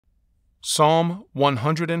Psalm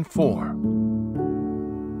 104.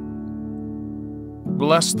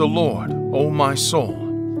 Bless the Lord, O my soul.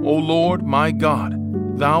 O Lord my God,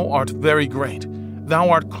 thou art very great. Thou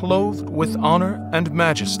art clothed with honor and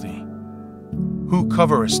majesty. Who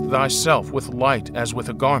coverest thyself with light as with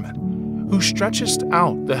a garment, who stretchest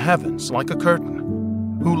out the heavens like a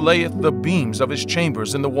curtain, who layeth the beams of his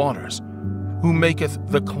chambers in the waters, who maketh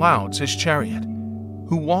the clouds his chariot,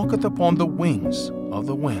 who walketh upon the wings of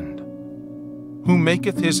the wind, who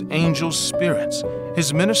maketh his angels spirits,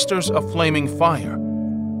 his ministers a flaming fire,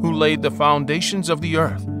 who laid the foundations of the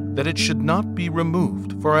earth, that it should not be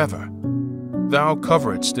removed forever. Thou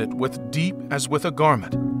coveredst it with deep as with a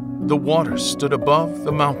garment. The waters stood above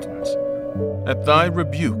the mountains. At thy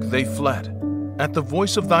rebuke they fled. At the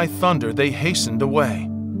voice of thy thunder they hastened away.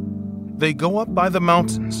 They go up by the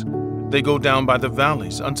mountains. They go down by the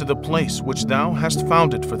valleys unto the place which thou hast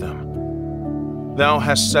founded for them. Thou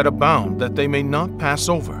hast set a bound that they may not pass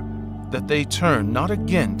over, that they turn not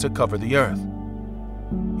again to cover the earth.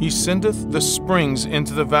 He sendeth the springs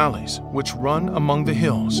into the valleys, which run among the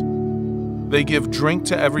hills. They give drink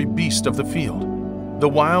to every beast of the field. The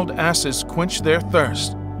wild asses quench their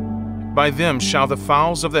thirst. By them shall the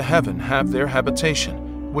fowls of the heaven have their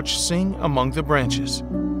habitation, which sing among the branches.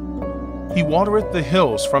 He watereth the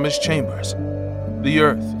hills from his chambers. The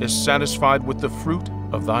earth is satisfied with the fruit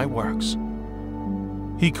of thy works.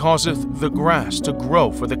 He causeth the grass to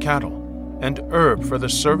grow for the cattle, and herb for the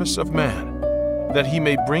service of man, that he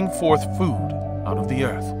may bring forth food out of the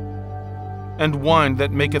earth, and wine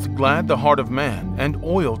that maketh glad the heart of man, and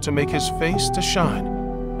oil to make his face to shine,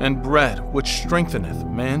 and bread which strengtheneth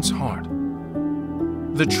man's heart.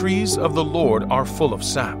 The trees of the Lord are full of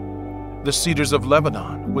sap, the cedars of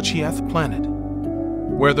Lebanon which he hath planted,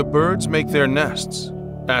 where the birds make their nests.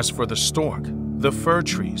 As for the stork, the fir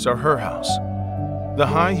trees are her house. The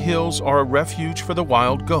high hills are a refuge for the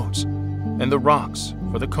wild goats, and the rocks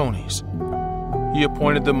for the conies. He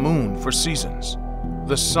appointed the moon for seasons.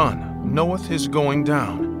 The sun knoweth his going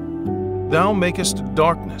down. Thou makest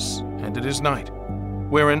darkness, and it is night,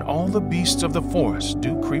 wherein all the beasts of the forest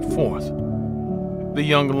do creep forth. The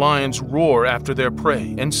young lions roar after their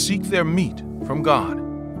prey, and seek their meat from God.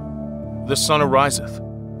 The sun ariseth,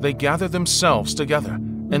 they gather themselves together,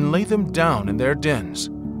 and lay them down in their dens.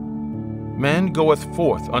 Man goeth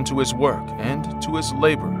forth unto his work, and to his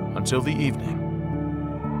labor until the evening.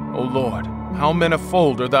 O Lord, how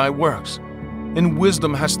manifold are thy works! In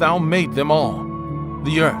wisdom hast thou made them all.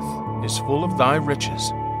 The earth is full of thy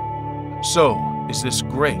riches. So is this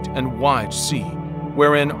great and wide sea,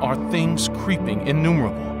 wherein are things creeping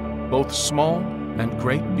innumerable, both small and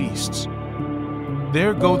great beasts.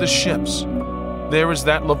 There go the ships. There is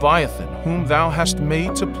that Leviathan whom thou hast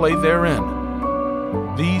made to play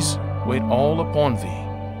therein. These wait all upon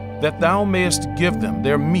thee, that thou mayest give them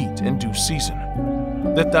their meat in due season.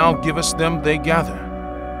 That thou givest them they gather.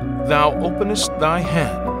 Thou openest thy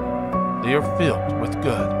hand, they are filled with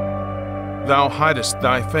good. Thou hidest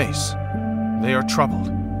thy face, they are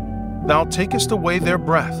troubled. Thou takest away their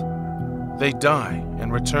breath, they die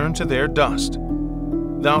and return to their dust.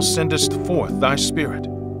 Thou sendest forth thy spirit,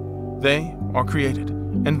 they are created,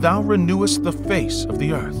 and thou renewest the face of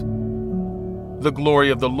the earth. The glory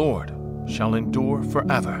of the Lord shall endure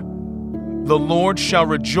forever. The Lord shall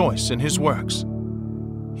rejoice in his works.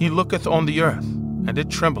 He looketh on the earth, and it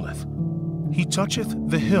trembleth. He toucheth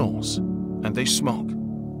the hills, and they smoke.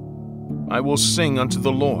 I will sing unto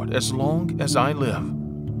the Lord as long as I live.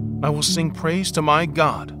 I will sing praise to my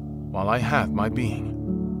God while I have my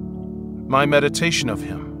being. My meditation of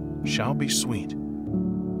him shall be sweet.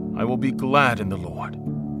 I will be glad in the Lord.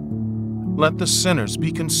 Let the sinners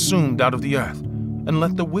be consumed out of the earth, and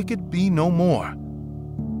let the wicked be no more.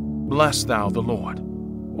 Bless thou the Lord,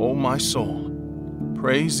 O my soul.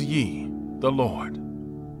 Praise ye the Lord.